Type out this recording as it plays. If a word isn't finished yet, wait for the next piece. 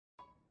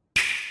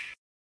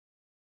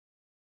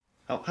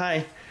Oh,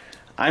 hi.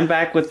 I'm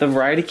back with the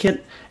variety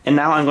kit, and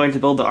now I'm going to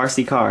build the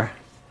RC car.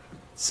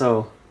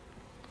 So,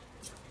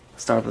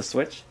 start with the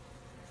switch.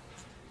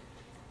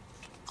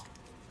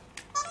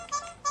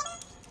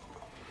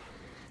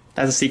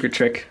 That's a secret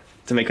trick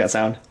to make that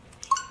sound.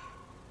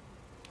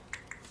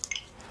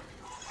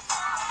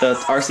 The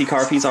RC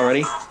car piece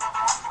already.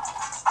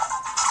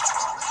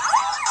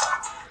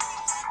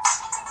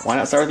 Why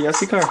not start with the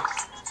RC car?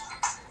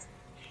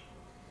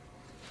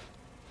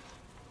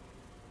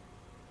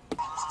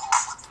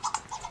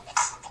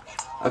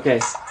 Okay.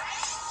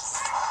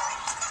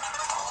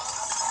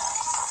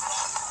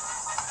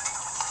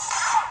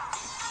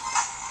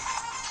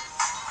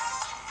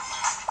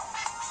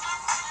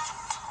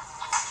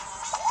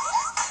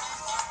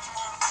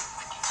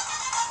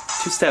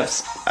 Two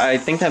steps. I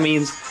think that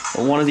means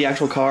one is the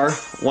actual car,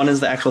 one is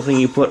the actual thing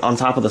you put on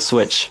top of the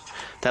switch.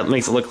 That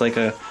makes it look like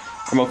a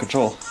remote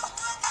control.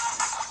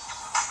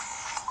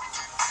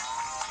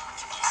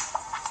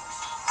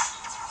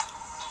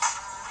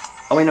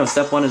 Oh wait, no,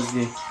 step one is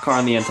the car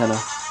on the antenna.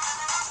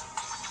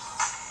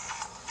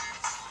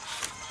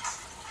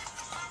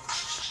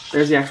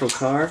 There's the actual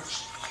car.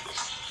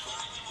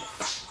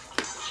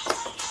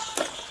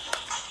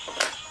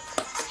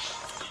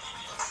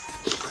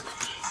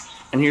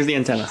 And here's the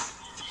antenna.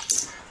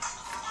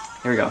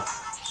 Here we go.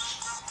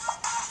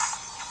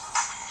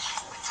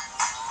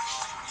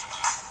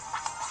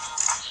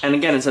 And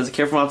again, it says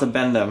careful not to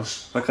bend them,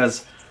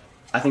 because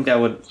I think that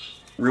would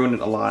ruin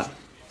it a lot.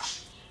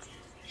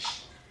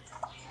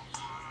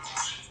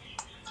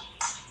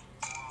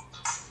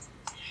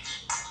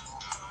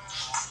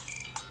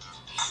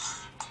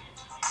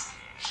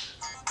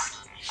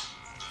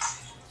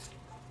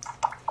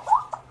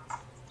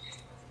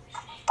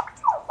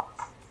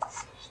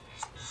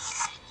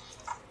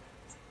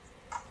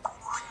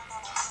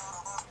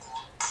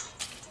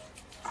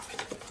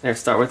 There,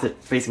 start with it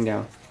facing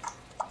down.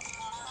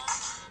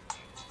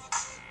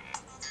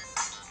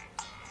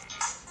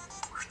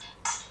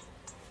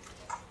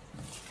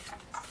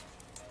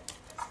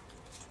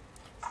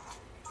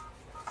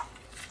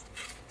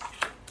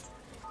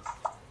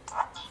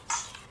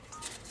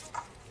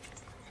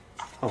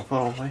 Oh,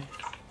 follow away.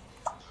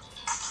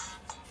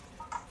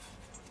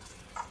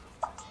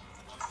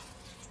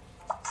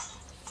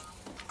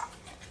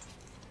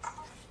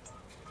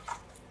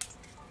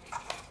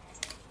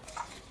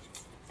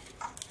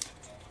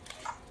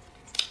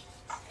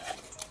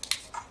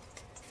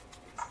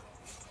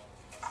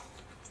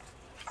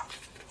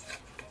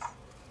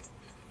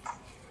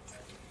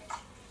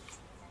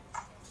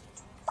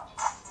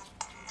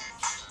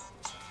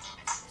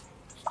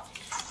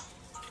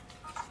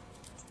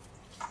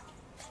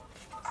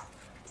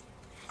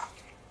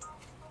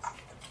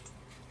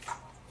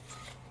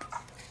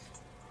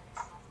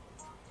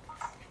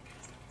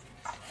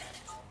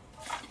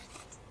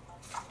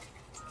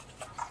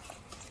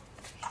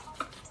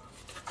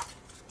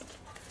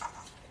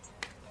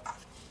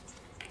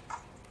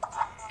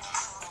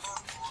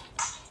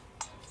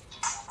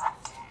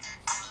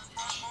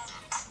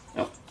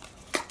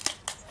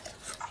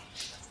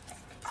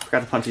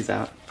 Forgot to punch these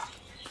out.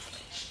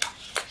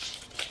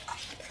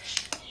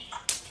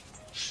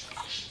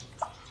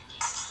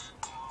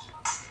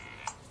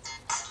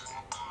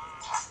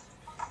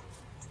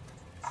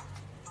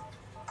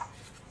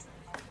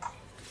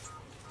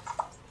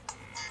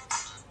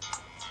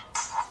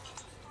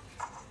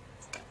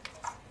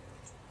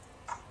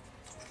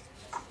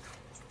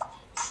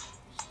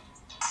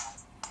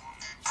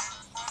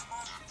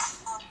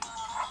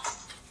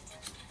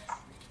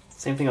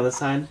 Same thing on this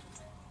side.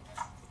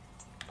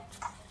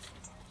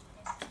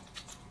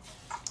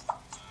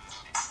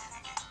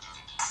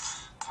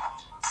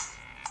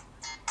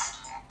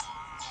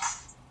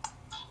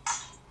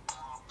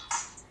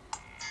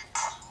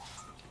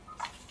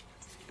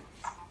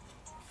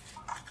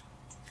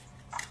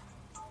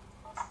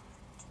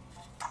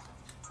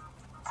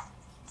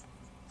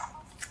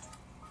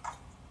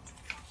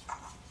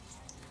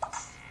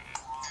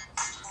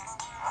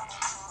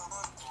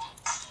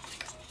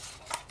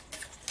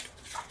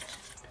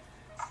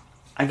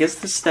 I guess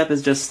this step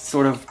is just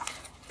sort of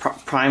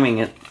priming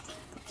it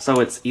so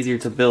it's easier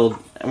to build.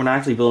 We're not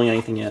actually building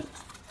anything yet.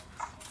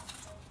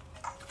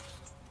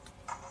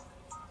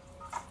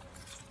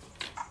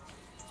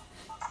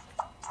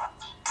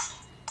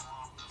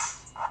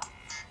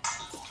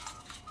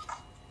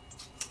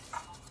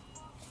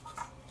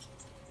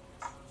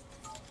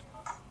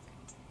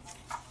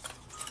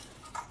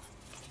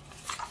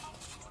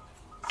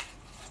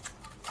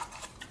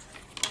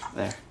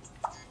 There.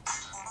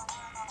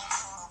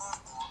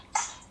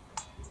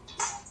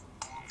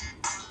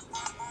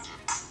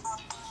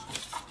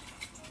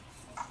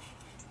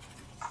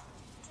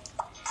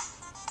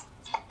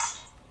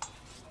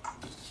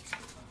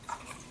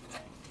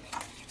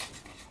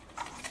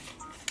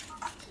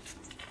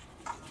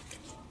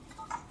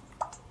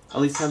 All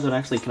these tabs don't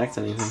actually connect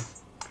to anything.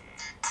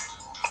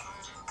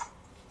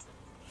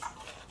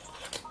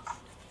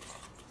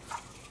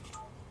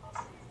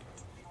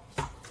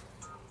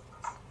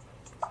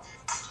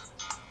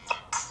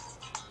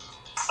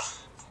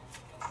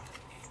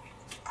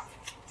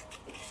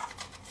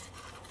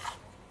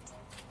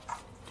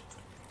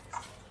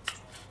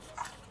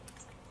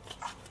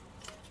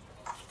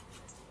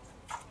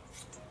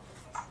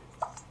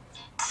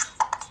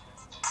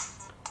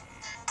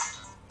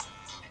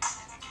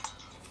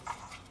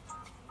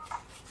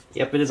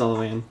 Yep, it is all the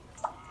way in.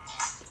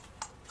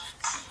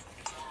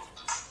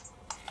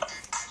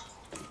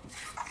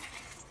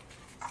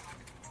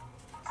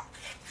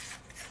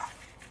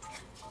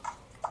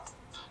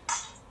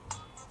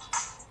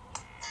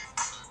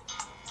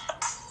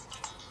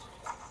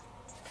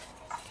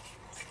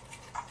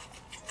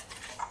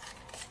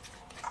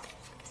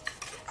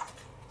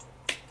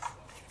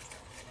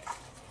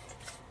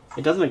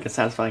 It does make a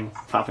satisfying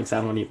popping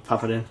sound when you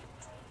pop it in.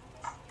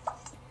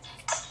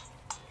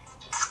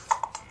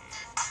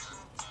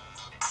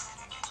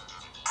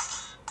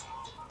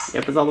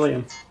 Yep, it's all the way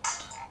in.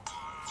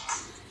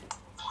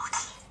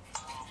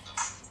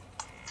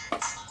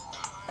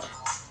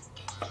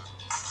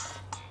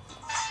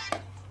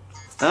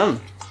 It's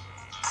done.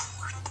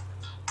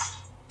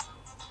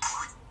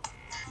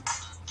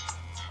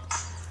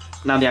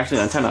 Now the actual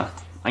antenna.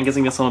 I'm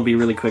guessing this one will be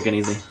really quick and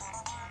easy.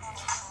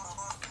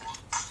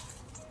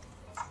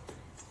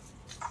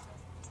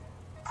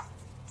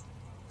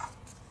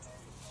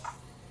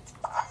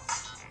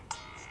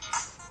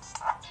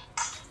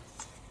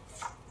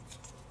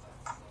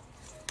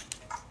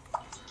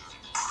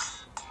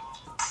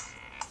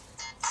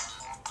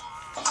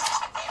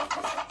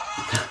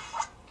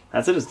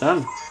 That's it, it's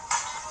done.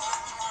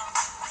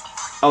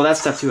 Oh,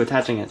 that's step 2,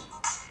 attaching it.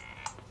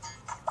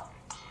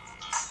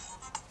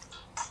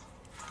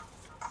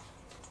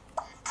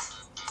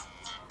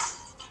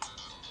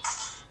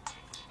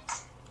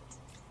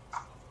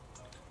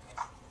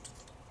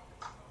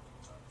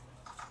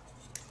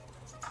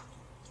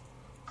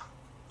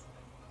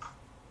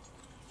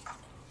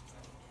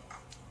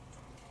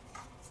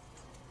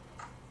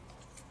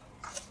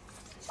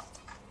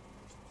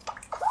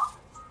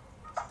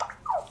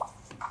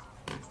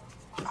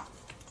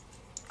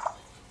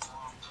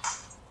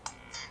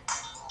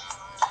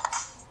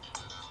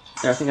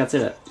 There, I think that's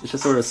it. It's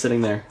just sort of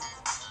sitting there.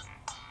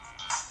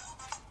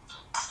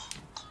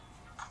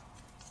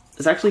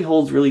 This actually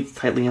holds really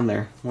tightly in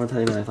there. More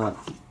tightly than I thought.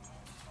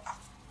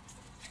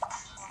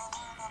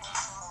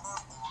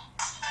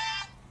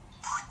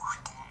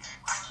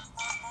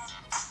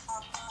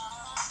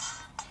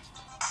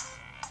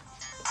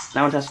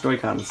 Now attach the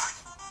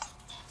Joy-Cons.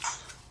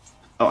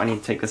 Oh, I need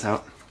to take this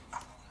out.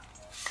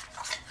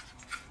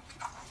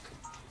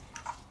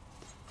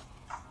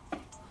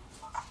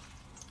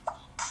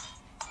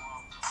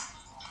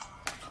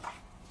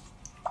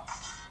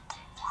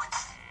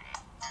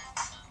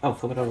 Oh,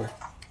 flip it over.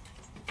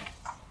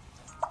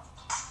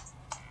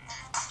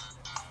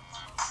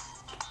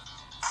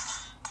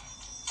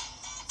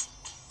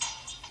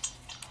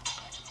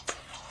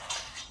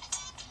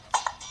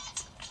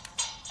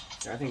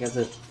 There, I think that's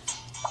it.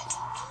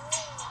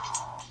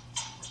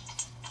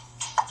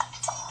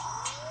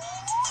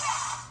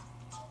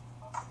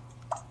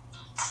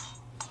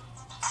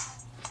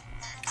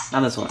 Now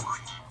this one.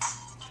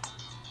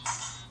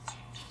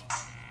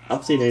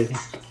 Upsy daisy.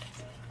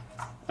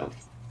 Oh.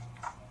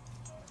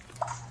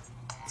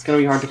 It's gonna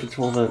be hard to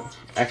control the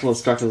actual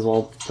instructions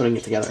while putting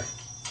it together.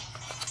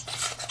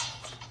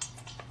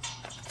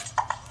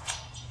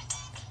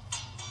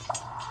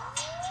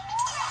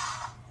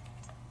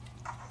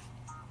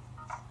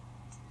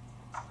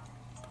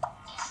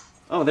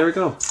 Oh, there we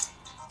go.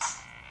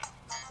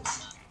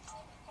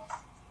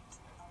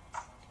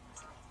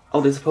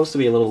 Oh, they're supposed to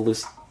be a little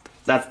loose.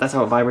 That's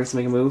how it vibrates to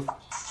make a move.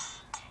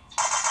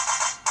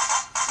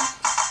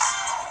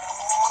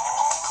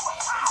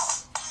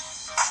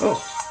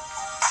 Oh.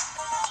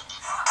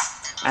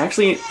 I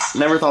actually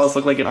never thought this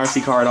looked like an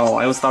RC car at all.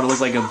 I always thought it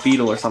looked like a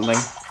Beetle or something.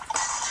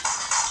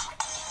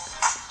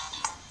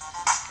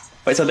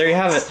 Wait, so there you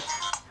have it.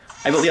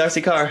 I built the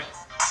RC car.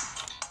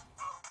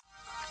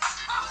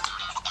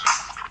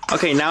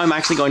 Okay, now I'm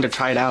actually going to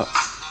try it out.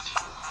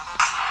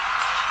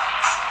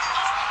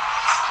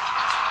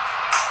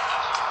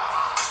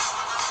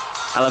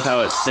 I love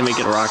how they make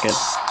it a rocket.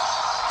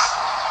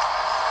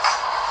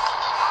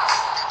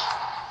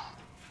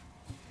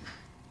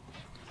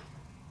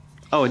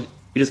 Oh, you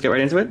just get right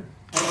into it?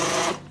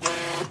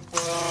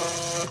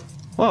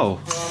 Whoa.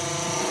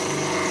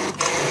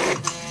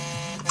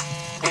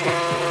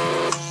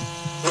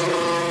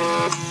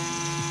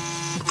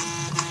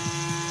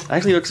 It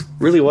actually looks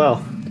really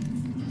well.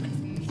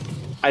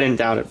 I didn't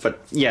doubt it,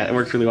 but yeah, it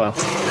works really well.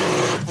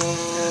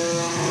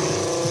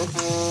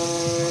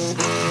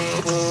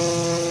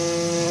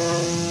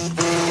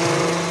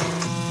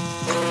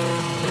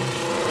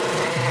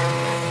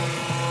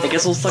 I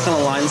guess we'll stuck on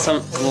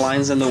the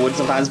lines in the wood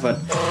sometimes, but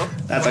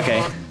that's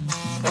okay.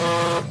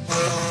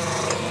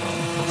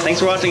 Thanks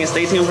for watching and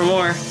stay tuned for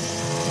more.